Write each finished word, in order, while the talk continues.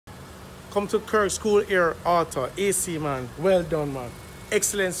Come to Kirk School Air Auto, AC, man. Well done, man.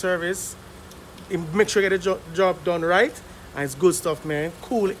 Excellent service. Make sure you get the job done right. And it's good stuff, man.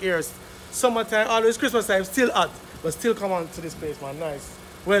 Cool airs. Summertime, always Christmas time, still hot. But still come on to this place, man. Nice.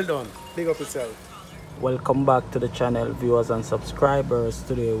 Well done. Big up yourself. Welcome back to the channel, viewers and subscribers.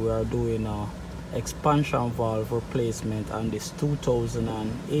 Today we are doing a expansion valve replacement on this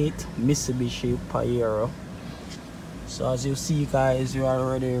 2008 Mitsubishi Pajero. So as you see, guys, you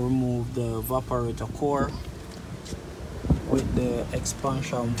already removed the evaporator core with the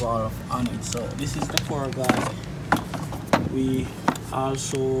expansion valve on it. So this is the core, guys. We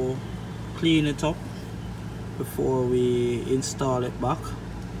also clean it up before we install it back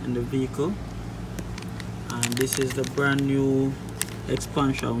in the vehicle. And this is the brand new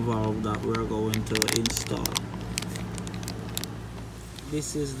expansion valve that we're going to install.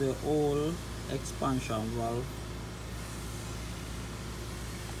 This is the old expansion valve.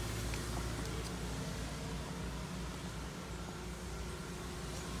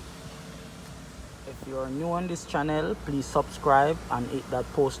 If you are new on this channel, please subscribe and hit that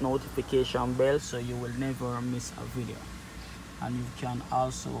post notification bell so you will never miss a video. And you can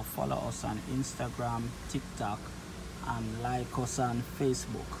also follow us on Instagram, TikTok, and like us on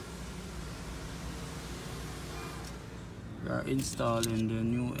Facebook. We are installing the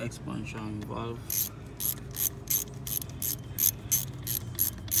new expansion valve.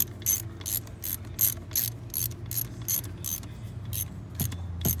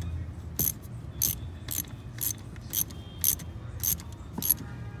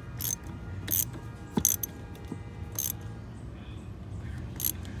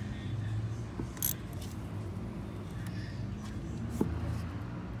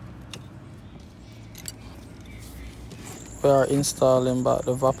 We are installing back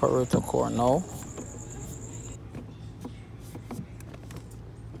the evaporator core now.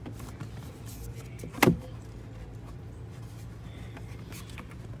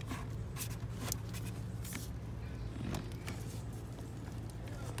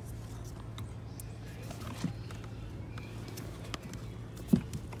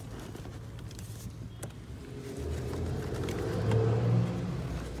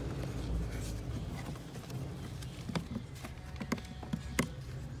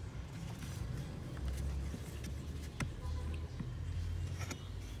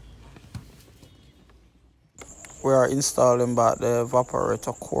 We are installing back the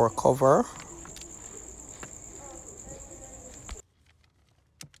evaporator core cover.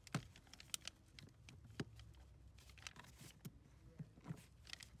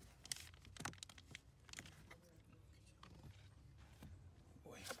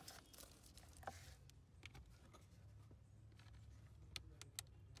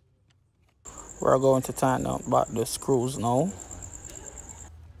 We are going to tighten up back the screws now.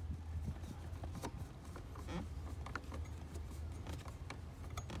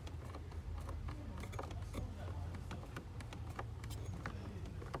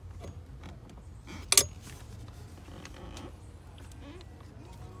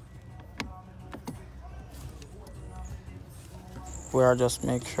 We are just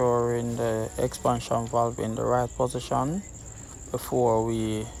make sure in the expansion valve in the right position before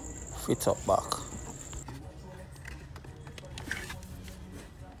we fit up back.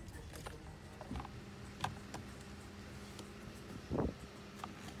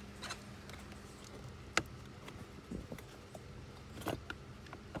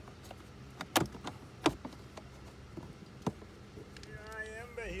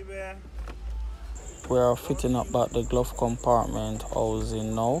 We are fitting up back the glove compartment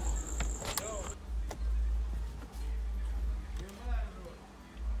housing now.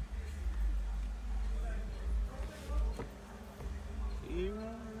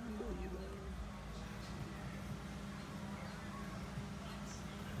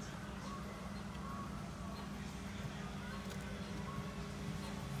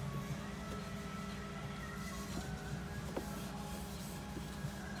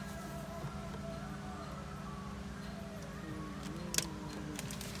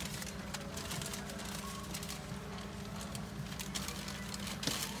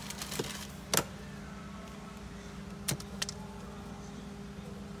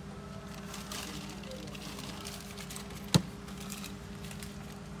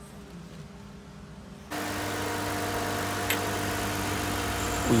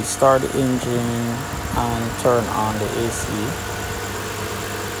 We start the engine and turn on the AC.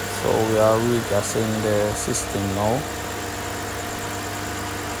 So we are regassing the system now.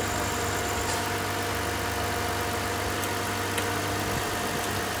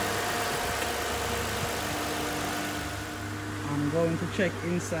 I'm going to check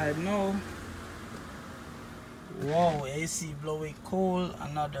inside now. Wow, AC blowing cool.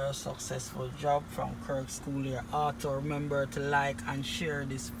 Another successful job from Kirk School here Auto. Remember to like and share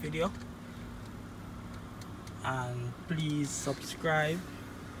this video, and please subscribe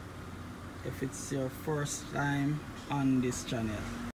if it's your first time on this channel.